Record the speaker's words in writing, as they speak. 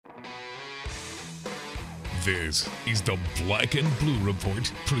This is the Black and Blue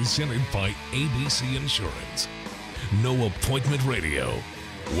Report presented by ABC Insurance. No appointment radio,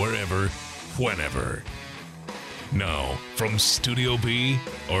 wherever, whenever. Now, from Studio B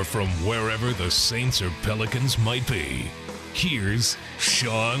or from wherever the Saints or Pelicans might be, here's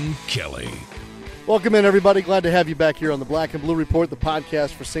Sean Kelly. Welcome in, everybody. Glad to have you back here on the Black and Blue Report, the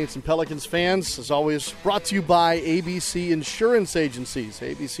podcast for Saints and Pelicans fans. As always, brought to you by ABC Insurance Agencies.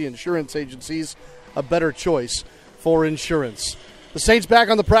 ABC Insurance Agencies, a better choice for insurance. The Saints back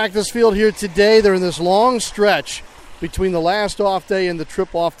on the practice field here today. They're in this long stretch between the last off day and the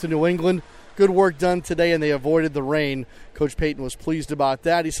trip off to New England. Good work done today, and they avoided the rain. Coach Payton was pleased about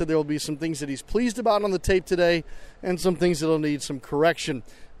that. He said there will be some things that he's pleased about on the tape today and some things that will need some correction.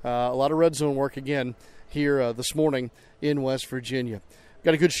 A lot of red zone work again here this morning in West Virginia.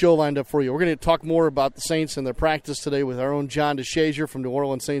 Got a good show lined up for you. We're going to talk more about the Saints and their practice today with our own John DeShazier from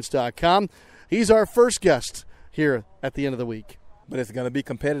NewOrleansSaints.com. He's our first guest here at the end of the week. But it's going to be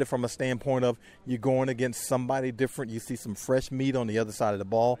competitive from a standpoint of you're going against somebody different. You see some fresh meat on the other side of the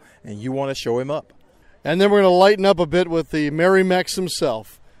ball, and you want to show him up. And then we're going to lighten up a bit with the Merry Mex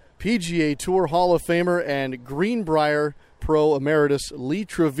himself, PGA Tour Hall of Famer and Greenbrier Pro Emeritus Lee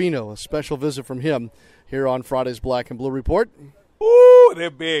Trevino. A special visit from him here on Friday's Black and Blue Report. Ooh,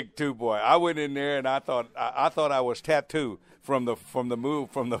 they're big too, boy. I went in there and I thought I was tattooed from the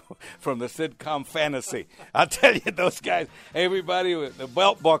sitcom Fantasy. I tell you, those guys, everybody with the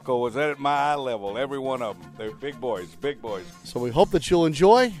belt buckle was at my eye level. Every one of them. They're big boys, big boys. So we hope that you'll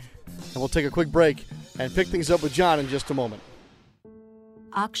enjoy, and we'll take a quick break and pick things up with John in just a moment.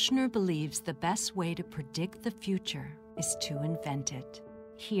 Ochsner believes the best way to predict the future is to invent it.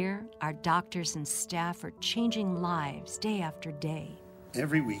 Here, our doctors and staff are changing lives day after day.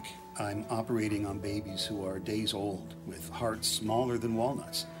 Every week, I'm operating on babies who are days old with hearts smaller than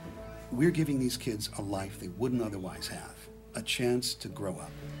walnuts. We're giving these kids a life they wouldn't otherwise have, a chance to grow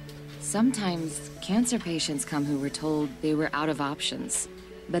up. Sometimes cancer patients come who were told they were out of options.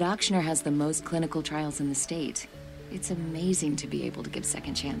 But Ochsner has the most clinical trials in the state. It's amazing to be able to give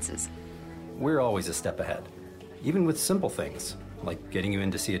second chances. We're always a step ahead, even with simple things, like getting you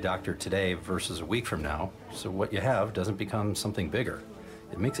in to see a doctor today versus a week from now, so what you have doesn't become something bigger.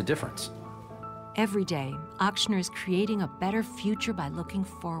 It makes a difference. Every day, Ochsner is creating a better future by looking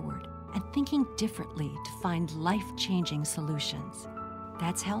forward and thinking differently to find life-changing solutions.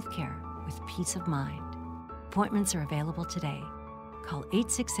 That's healthcare with peace of mind. Appointments are available today. Call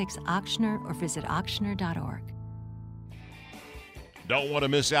 866-OCHSNER or visit ochsner.org. Don't want to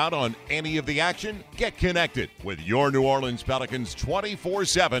miss out on any of the action? Get connected with your New Orleans Pelicans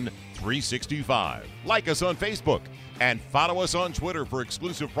 24/7, 365. Like us on Facebook and follow us on Twitter for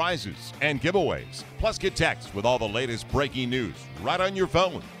exclusive prizes and giveaways. Plus, get texts with all the latest breaking news right on your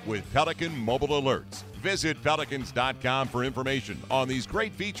phone with Pelican Mobile Alerts. Visit Pelicans.com for information on these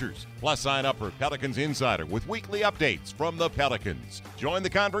great features. Plus, sign up for Pelicans Insider with weekly updates from the Pelicans. Join the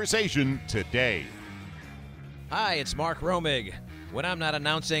conversation today. Hi, it's Mark Romig. When I'm not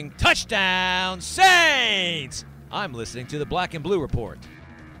announcing Touchdown Saints, I'm listening to the Black and Blue Report.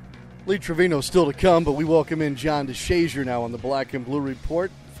 Lee Trevino still to come, but we welcome in John DeShazier now on the Black and Blue Report,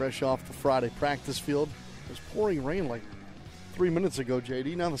 fresh off the Friday practice field. It was pouring rain like 3 minutes ago,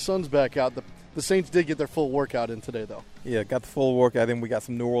 JD. Now the sun's back out. The Saints did get their full workout in today, though. Yeah, got the full workout in. We got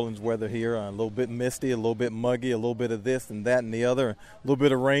some New Orleans weather here, a little bit misty, a little bit muggy, a little bit of this and that and the other, a little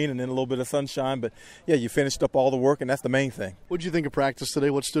bit of rain and then a little bit of sunshine. But, yeah, you finished up all the work, and that's the main thing. What did you think of practice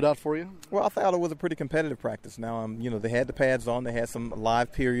today? What stood out for you? Well, I thought it was a pretty competitive practice. Now, they had the pads on. They had some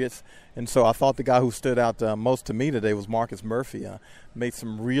live periods. And so I thought the guy who stood out most to me today was Marcus Murphy. Made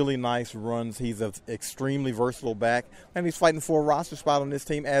some really nice runs. He's an extremely versatile back, and he's fighting for a roster spot on this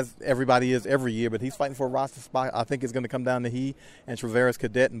team, as everybody is every year. But he's fighting for a roster spot. I think it's going to come down to he and Travaris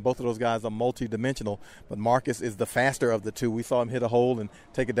Cadet, and both of those guys are multi-dimensional. But Marcus is the faster of the two. We saw him hit a hole and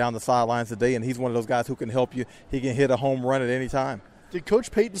take it down the sidelines today, and he's one of those guys who can help you. He can hit a home run at any time. Did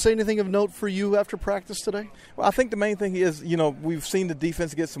Coach Payton say anything of note for you after practice today? Well, I think the main thing is, we've seen the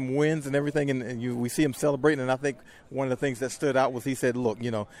defense get some wins and everything, and we see him celebrating. And I think one of the things that stood out was he said, look,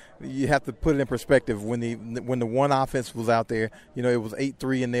 you have to put it in perspective. When the one offense was out there, it was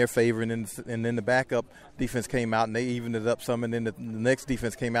 8-3 in their favor, and then the backup defense came out and they evened it up some, and then the next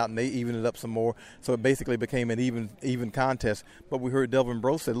defense came out and they evened it up some more. So it basically became an even contest. But we heard Delvin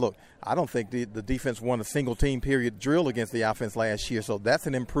Breaux said, look, I don't think the defense won a single team period drill against the offense last year. So that's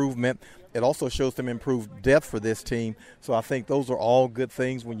an improvement. It also shows some improved depth for this team. So I think those are all good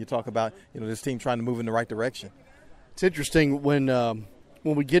things when you talk about this team trying to move in the right direction. It's interesting when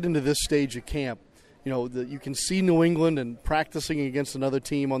we get into this stage of camp, You can see New England and practicing against another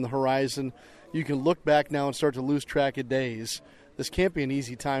team on the horizon. You can look back now and start to lose track of days. This can't be an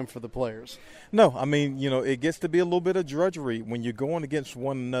easy time for the players. No, I mean, it gets to be a little bit of drudgery when you're going against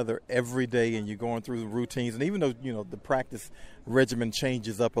one another every day and you're going through the routines. And even though, the practice regimen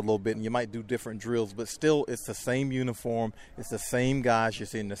changes up a little bit and you might do different drills, but still it's the same uniform, it's the same guys, you're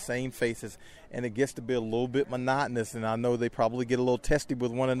seeing the same faces, and it gets to be a little bit monotonous. And I know they probably get a little testy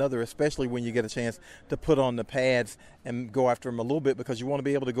with one another, especially when you get a chance to put on the pads and go after them a little bit, because you want to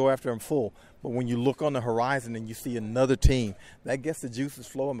be able to go after them full. But when you look on the horizon and you see another team, that gets the juices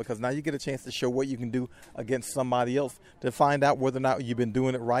flowing, because now you get a chance to show what you can do against somebody else, to find out whether or not you've been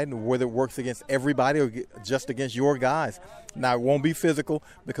doing it right and whether it works against everybody or just against your guys. Now, it won't be physical,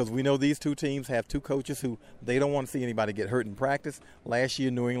 because we know these two teams have two coaches who they don't want to see anybody get hurt in practice. Last year,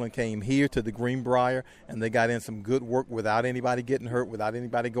 New England came here to the Greenbrier, and they got in some good work without anybody getting hurt, without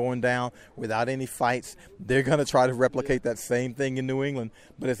anybody going down, without any fights. They're going to try to replicate that same thing in New England,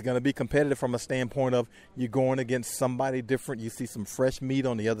 but it's going to be competitive from a standpoint of you're going against somebody different. You see some fresh meat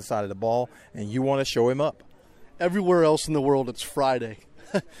on the other side of the ball, and you want to show him up. Everywhere else in the world, it's Friday.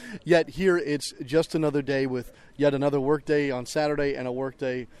 Yet here it's just another day with yet another work day on Saturday and a work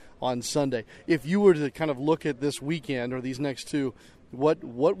day on Sunday. If you were to kind of look at this weekend or these next two, what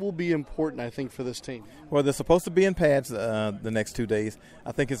will be important, I think, for this team? Well, they're supposed to be in pads the next 2 days.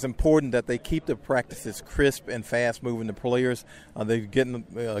 I think it's important that they keep the practices crisp and fast-moving. The players, they're getting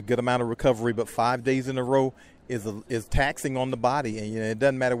a good amount of recovery, but 5 days in a row is taxing on the body. And it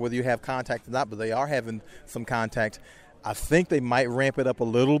doesn't matter whether you have contact or not, but they are having some contact. I think they might ramp it up a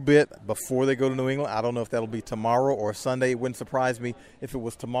little bit before they go to New England. I don't know if that'll be tomorrow or Sunday. It wouldn't surprise me if it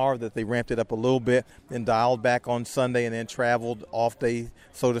was tomorrow that they ramped it up a little bit, then dialed back on Sunday, and then traveled off day,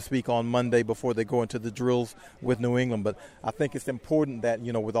 so to speak, on Monday before they go into the drills with New England. But I think it's important that,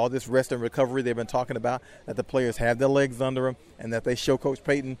 with all this rest and recovery they've been talking about, that the players have their legs under them and that they show Coach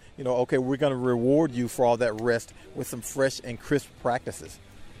Payton, okay, we're going to reward you for all that rest with some fresh and crisp practices.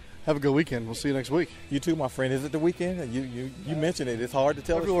 Have a good weekend. We'll see you next week. You too, my friend. Is it the weekend? You mentioned it. It's hard to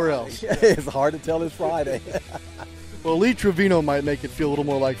tell. Everywhere else. It's hard to tell it's Friday. Well, Lee Trevino might make it feel a little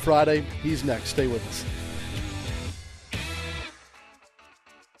more like Friday. He's next. Stay with us.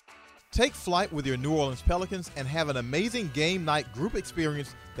 Take flight with your New Orleans Pelicans and have an amazing game night group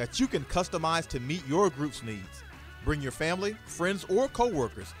experience that you can customize to meet your group's needs. Bring your family, friends, or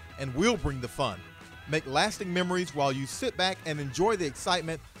coworkers, and we'll bring the fun. Make lasting memories while you sit back and enjoy the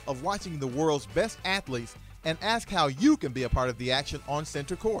excitement of watching the world's best athletes, and ask how you can be a part of the action on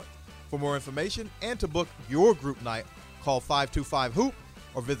center court. For more information and to book your group night, call 525-HOOP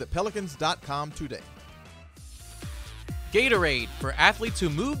or visit pelicans.com today. Gatorade. For athletes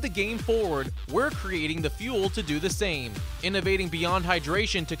who move the game forward, we're creating the fuel to do the same. Innovating beyond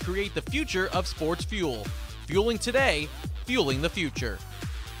hydration to create the future of sports fuel. Fueling today, fueling the future.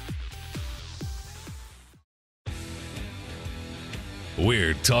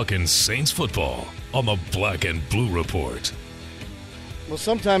 We're talking Saints football on the Black and Blue Report. Well,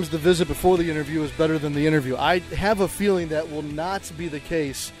 sometimes the visit before the interview is better than the interview. I have a feeling that will not be the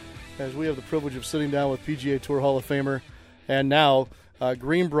case, as we have the privilege of sitting down with PGA Tour Hall of Famer and now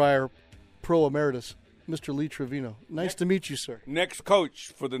Greenbrier Pro Emeritus, Mr. Lee Trevino. Nice to meet you, sir. Next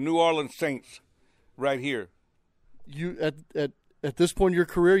coach for the New Orleans Saints, right here. You at this point in your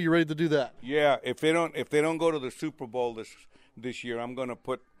career, you ready to do that? Yeah. If they don't go to the Super Bowl this year, I'm gonna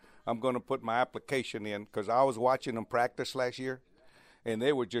put my application in, because I was watching them practice last year, and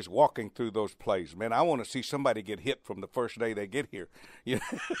they were just walking through those plays. Man, I want to see somebody get hit from the first day they get here. You're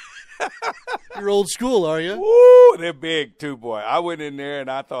old school, are you? Woo, they're big too, boy. I went in there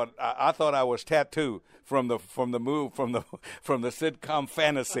and I thought I was Tattoo from the sitcom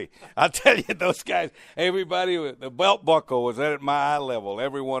Fantasy. I tell you, those guys, everybody with the belt buckle was at my eye level.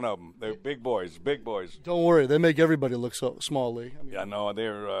 Every one of them. They're big boys. Don't worry, they make everybody look so small, Lee. Yeah, no,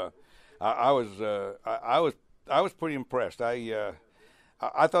 they're. I was pretty impressed.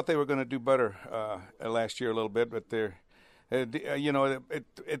 I thought they were going to do better last year a little bit, but they're,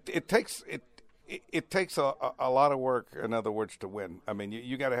 it takes a lot of work, in other words, to win. I mean,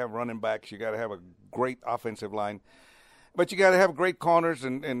 you got to have running backs, you got to have a great offensive line, but you got to have great corners,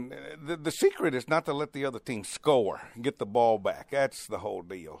 and the secret is not to let the other team score, get the ball back. That's the whole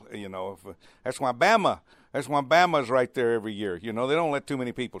deal. That's why Bama's right there every year. They don't let too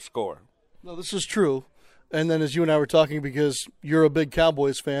many people score. No, this is true. And then as you and I were talking, because you're a big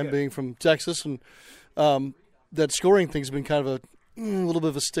Cowboys fan, being from Texas, and that scoring thing's been kind of A little bit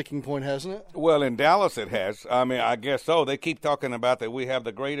of a sticking point, hasn't it? Well, in Dallas it has. I mean, I guess so. They keep talking about that we have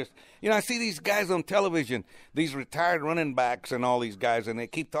the greatest. You know, I see these guys on television, these retired running backs and all these guys, and they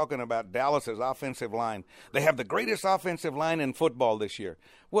keep talking about Dallas's offensive line. They have the greatest offensive line in football this year.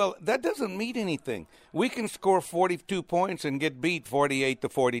 Well, that doesn't mean anything. We can score 42 points and get beat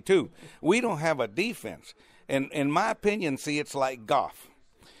 48-42. We don't have a defense. And in my opinion, see, it's like golf.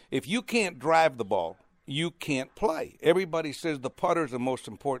 If you can't drive the ball, you can't play. Everybody says the putter is the most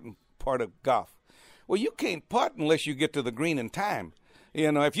important part of golf. Well, you can't putt unless you get to the green in time.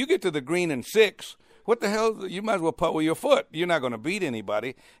 You know, if you get to the green in 6, what the hell? You might as well putt with your foot. You're not going to beat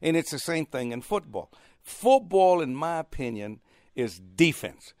anybody. And it's the same thing in football. Football, in my opinion, is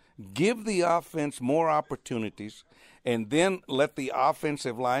defense. Give the offense more opportunities, and then let the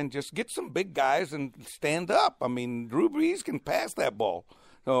offensive line just get some big guys and stand up. I mean, Drew Brees can pass that ball.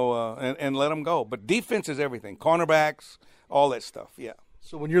 So and let them go. But defense is everything. Cornerbacks, all that stuff, yeah.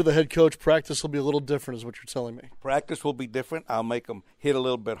 So when you're the head coach, practice will be a little different is what you're telling me. Practice will be different. I'll make them hit a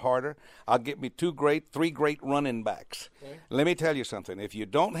little bit harder. I'll get me 3 great running backs. Okay. Let me tell you something. If you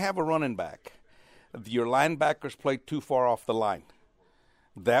don't have a running back, your linebackers play too far off the line.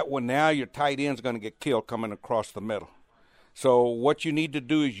 That one, now your tight end's going to get killed coming across the middle. So what you need to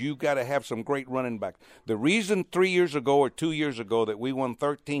do is you got to have some great running backs. The reason 3 years ago or 2 years ago that we won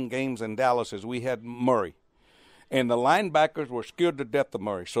 13 games in Dallas is we had Murray. And the linebackers were scared to death of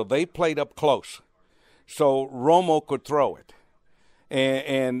Murray, so they played up close. So Romo could throw it.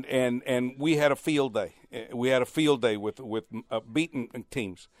 And we had a field day. We had a field day with beaten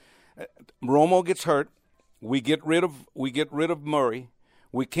teams. Romo gets hurt. We get rid of Murray.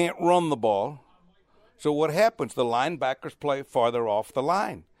 We can't run the ball. So what happens? The linebackers play farther off the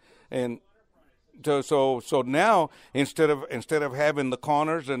line, and so now instead of having the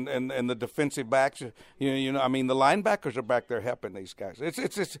corners and the defensive backs, you know, I mean, the linebackers are back there helping these guys.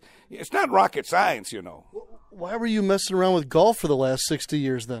 It's not rocket science, you know. Why were you messing around with golf for the last 60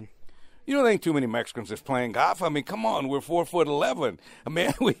 years then? You know, there ain't too many Mexicans that's playing golf. I mean, come on, we're 4'11". I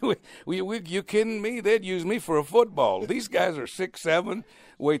mean, you kidding me? They'd use me for a football. These guys are 6'7",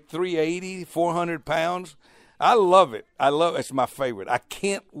 weigh 380, 400 pounds. I love it. It's my favorite. I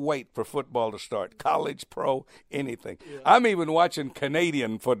can't wait for football to start. College, pro, anything. Yeah. I'm even watching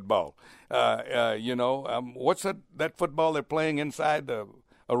Canadian football. You know, what's that football they're playing inside the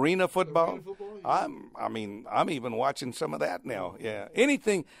arena football? Yeah. I'm even watching some of that now. Yeah.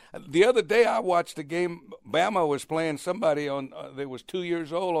 Anything. The other day I watched a game. Bama was playing somebody that was 2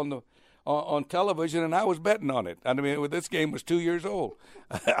 years old on television, and I was betting on it. I mean, this game was 2 years old.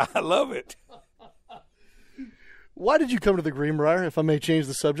 I love it. Why did you come to the Greenbrier, if I may change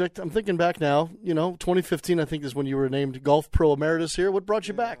the subject? I'm thinking back now. You know, 2015, I think, is when you were named Golf Pro Emeritus here. What brought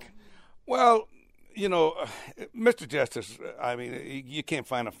you back? Well, you know, Mr. Justice, I mean, you can't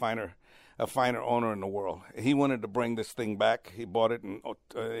find a finer owner in the world. He wanted to bring this thing back. He bought it in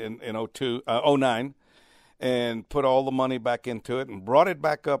 2009 and put all the money back into it and brought it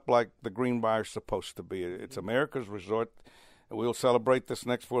back up like the Greenbrier's supposed to be. It's America's resort. We'll celebrate this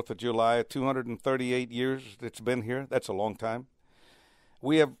next 4th of July. 238 years it's been here. That's a long time.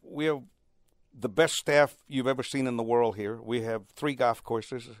 We have the best staff you've ever seen in the world here. We have 3 golf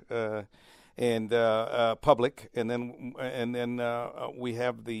courses and public, and then we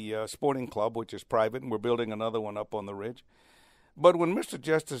have the sporting club, which is private, and we're building another one up on the ridge. But when Mr.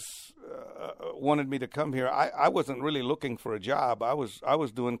 Justice wanted me to come here, I wasn't really looking for a job. I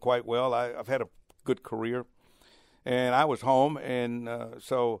was doing quite well. I've had a good career. And I was home, and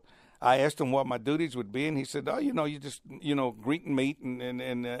so I asked him what my duties would be, and he said, "Oh, you know, you just, you know, greet and meet,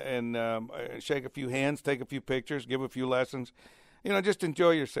 and shake a few hands, take a few pictures, give a few lessons, you know, just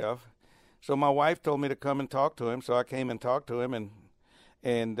enjoy yourself." So my wife told me to come and talk to him, so I came and talked to him, and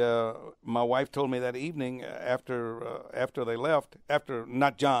my wife told me that evening after they left, after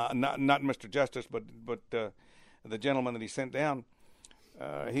not Mr. Justice, but the gentleman that he sent down,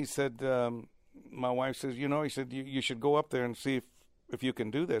 he said. My wife says, you know, he said, you should go up there and see if you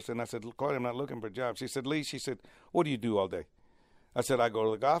can do this. And I said, Claudia, I'm not looking for a job. She said, Lee, she said, what do you do all day? I said, I go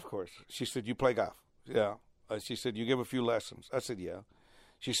to the golf course. She said, you play golf? Yeah. She said, you give a few lessons? I said, yeah.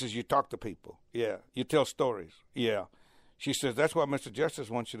 She says, you talk to people? Yeah. You tell stories? Yeah. She says, that's what Mr. Justice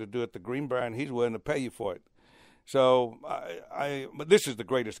wants you to do at the Greenbrier, and he's willing to pay you for it. So but this is the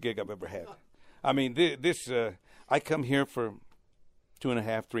greatest gig I've ever had. I mean, I come here for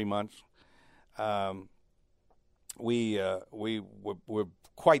 2.5, 3 months. We're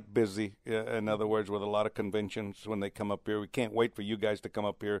quite busy, in other words, with a lot of conventions when they come up here. We can't wait for you guys to come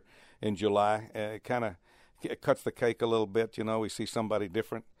up here in July. Kind it cuts the cake a little bit. You know, we see somebody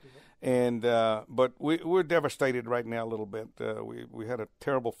different. And but we're devastated right now a little bit. We had a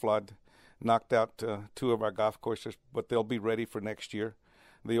terrible flood, knocked out 2 of our golf courses, but they'll be ready for next year.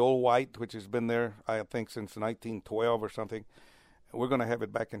 The old white, which has been there, I think, since 1912 or something, we're going to have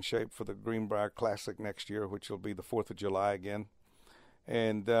it back in shape for the Greenbrier Classic next year, which will be the 4th of July again.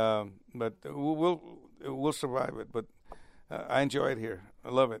 And but we'll survive it. But I enjoy it here. I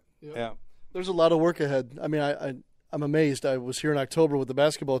love it. Yep. Yeah. There's a lot of work ahead. I mean, I'm amazed. I was here in October with the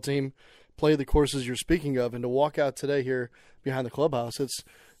basketball team, played the courses you're speaking of, and to walk out today here behind the clubhouse,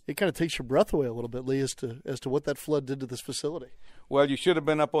 it kind of takes your breath away a little bit, Lee, as to what that flood did to this facility. Well, you should have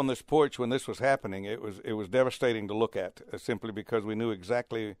been up on this porch when this was happening. It was devastating to look at, simply because we knew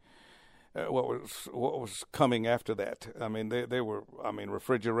exactly what was coming after that. I mean, they were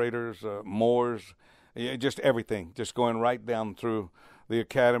refrigerators, mowers, just everything, just going right down through the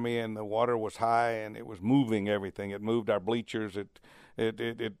academy, and the water was high, and it was moving everything. It moved our bleachers.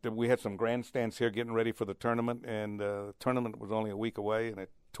 We had some grandstands here getting ready for the tournament, and the tournament was only a week away, and it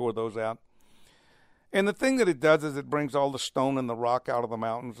tore those out. And the thing that it does is it brings all the stone and the rock out of the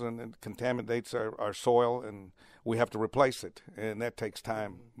mountains, and it contaminates our soil, and we have to replace it, and that takes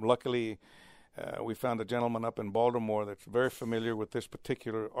time. Luckily, we found a gentleman up in Baltimore that's very familiar with this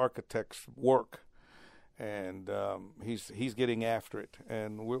particular architect's work, and he's getting after it.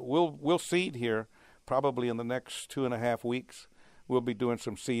 And we'll seed here probably in the next 2.5 weeks. We'll be doing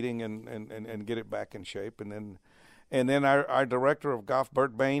some seeding and get it back in shape, and then our director of golf,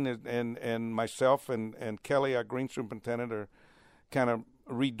 Bert Bain, and myself and Kelly, our green superintendent, are kind of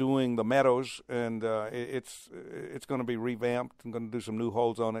redoing the meadows, and it's going to be revamped. I'm going to do some new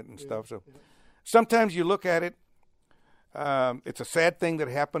holes on it and stuff. So sometimes you look at it, it's a sad thing that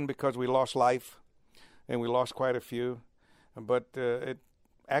happened because we lost life, and we lost quite a few, but it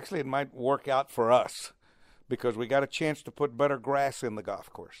might work out for us because we got a chance to put better grass in the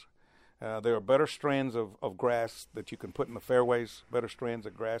golf course. There are better strands of grass that you can put in the fairways, better strands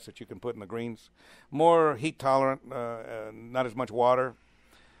of grass that you can put in the greens, more heat tolerant, not as much water,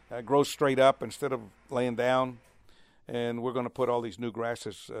 grows straight up instead of laying down, and we're going to put all these new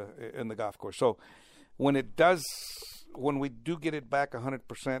grasses in the golf course. So when we do get it back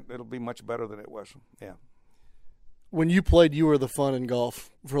 100%, it'll be much better than it was. Yeah. When you played, you were the fun in golf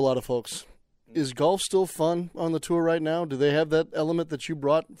for a lot of folks. Is golf still fun on the tour right now? Do they have that element that you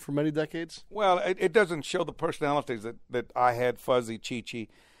brought for many decades? Well, it doesn't show the personalities that I had, Fuzzy, Chi-Chi.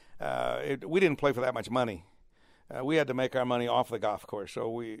 We didn't play for that much money. We had to make our money off the golf course, so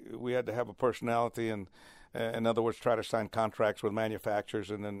we had to have a personality and, in other words, try to sign contracts with manufacturers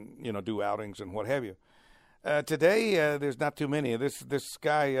and then do outings and what have you. Today, there's not too many. This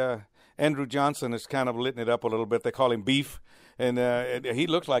guy, Andrew Johnson, is kind of lit it up a little bit. They call him Beef. And he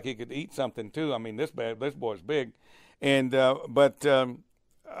looks like he could eat something too. I mean, this boy's big, but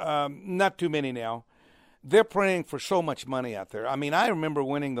not too many now. They're praying for so much money out there. I mean, I remember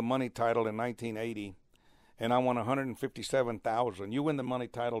winning the money title in 1980, and I won $157,000. You win the money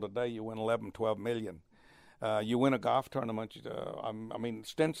title today, you win 12 million. You win a golf tournament.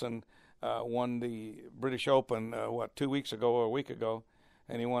 Stenson won the British Open 2 weeks ago or a week ago,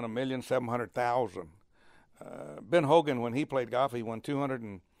 and he won $1,700,000. Ben Hogan, when he played golf, he won I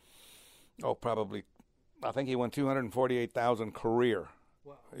think he won $248,000 career.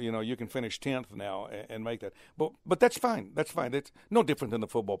 Wow. You can finish 10th now and make that. But that's fine. That's fine. It's no different than the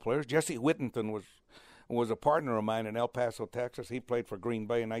football players. Jesse Whittington was a partner of mine in El Paso, Texas. He played for Green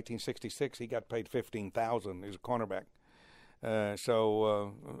Bay in 1966. He got paid $15,000. He was a cornerback.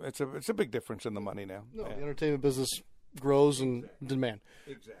 So it's a big difference in the money now. No, the entertainment business grows in demand.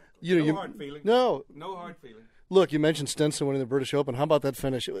 Exactly. No hard feelings. No hard feelings. Look, you mentioned Stenson winning the British Open. How about that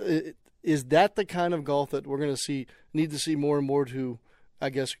finish? Is that the kind of golf that we're going to need to see more and more to,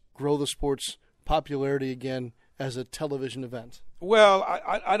 I guess, grow the sport's popularity again as a television event? Well,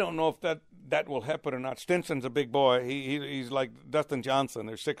 I don't know if that will happen or not. Stenson's a big boy. He's like Dustin Johnson.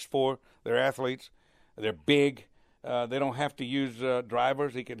 They're 6'4". They're athletes. They're big. They don't have to use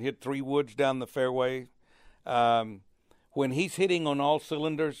drivers. He can hit 3 woods down the fairway. When he's hitting on all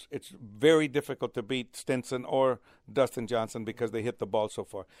cylinders, it's very difficult to beat Stenson or Dustin Johnson because they hit the ball so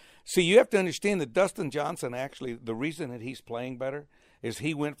far. See, you have to understand that Dustin Johnson, actually, the reason that he's playing better is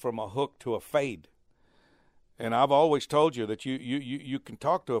he went from a hook to a fade. And I've always told you that you can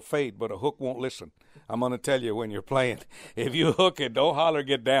talk to a fade, but a hook won't listen. I'm going to tell you when you're playing, if you hook it, don't holler,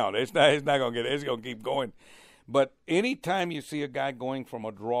 get down. It's not going to get it. It's going to keep going. But anytime you see a guy going from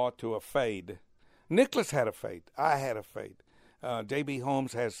a draw to a fade, Nicklaus had a fade. I had a fade. J.B.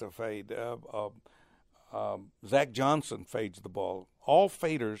 Holmes has a fade. Zach Johnson fades the ball. All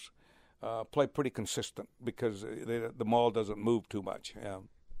faders play pretty consistent because the mall doesn't move too much. Yeah.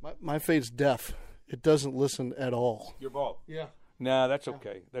 My fade's deaf. It doesn't listen at all. Your ball? Yeah. Nah, that's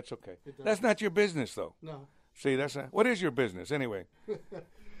okay. That's okay. That's not your business, though. No. See, what is your business anyway?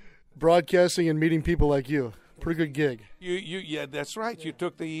 Broadcasting and meeting people like you. Pretty good gig. Yeah, that's right. You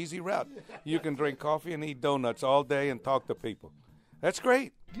took the easy route. You can drink coffee and eat donuts all day and talk to people. That's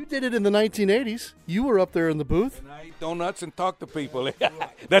great. You did it in the 1980s. You were up there in the booth. And I eat donuts and talk to people.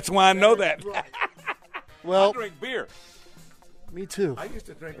 That's why I know that. Well, I drink beer. Me too. I used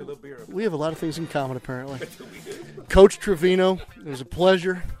to drink a little beer. We have a lot of things in common, apparently. Coach Trevino, it was a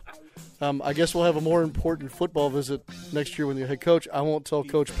pleasure. I guess we'll have a more important football visit next year when you're head coach. I won't tell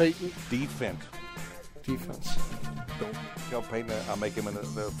Coach Payton. Defense. Don't tell Payton I'll make him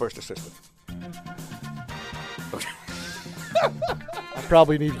the first assistant. I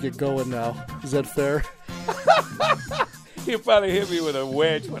probably need to get going now. Is that fair? He'll probably hit me with a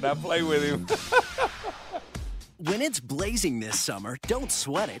wedge when I play with him. When it's blazing this summer, don't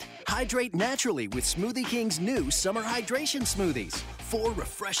sweat it. Hydrate naturally with Smoothie King's new Summer Hydration Smoothies. 4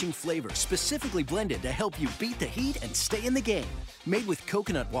 refreshing flavors specifically blended to help you beat the heat and stay in the game. Made with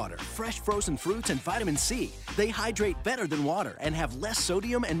coconut water, fresh frozen fruits, and vitamin C, they hydrate better than water and have less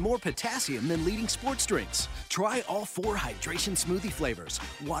sodium and more potassium than leading sports drinks. Try all 4 hydration smoothie flavors: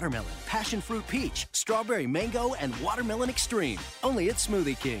 watermelon, passion fruit peach, strawberry mango, and watermelon extreme. Only at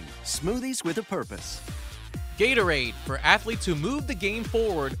Smoothie King. Smoothies with a purpose. Gatorade. For athletes who move the game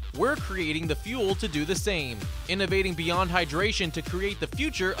forward, we're creating the fuel to do the same. Innovating beyond hydration to create the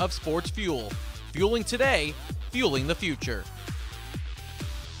future of sports fuel. Fueling today, fueling the future.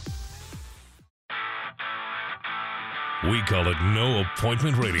 We call it No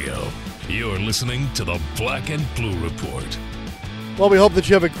Appointment Radio. You're listening to the Black and Blue Report. Well, we hope that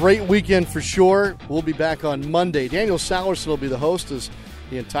you have a great weekend for sure. We'll be back on Monday. Daniel Salerson will be the host as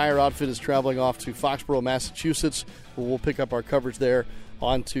the entire outfit is traveling off to Foxborough, Massachusetts, where we'll pick up our coverage there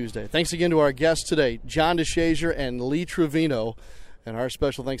on Tuesday. Thanks again to our guests today, John DeShazier and Lee Trevino. And our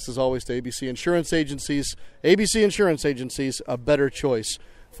special thanks, as always, to ABC Insurance Agencies. ABC Insurance Agencies, a better choice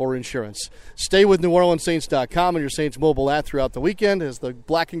for insurance. Stay with NewOrleansSaints.com and your Saints mobile app throughout the weekend, as the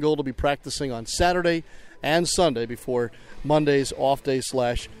Black and Gold will be practicing on Saturday and Sunday before Monday's off day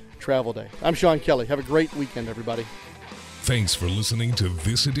 / travel day. I'm Sean Kelly. Have a great weekend, everybody. Thanks for listening to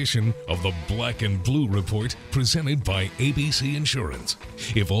this edition of the Black and Blue Report presented by ABC Insurance.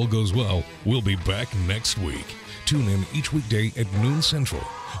 If all goes well, we'll be back next week. Tune in each weekday at noon Central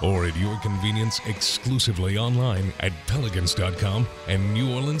or at your convenience exclusively online at Pelicans.com and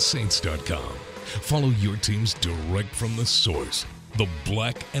NewOrleansSaints.com. Follow your teams direct from the source, the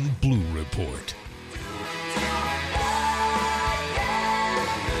Black and Blue Report.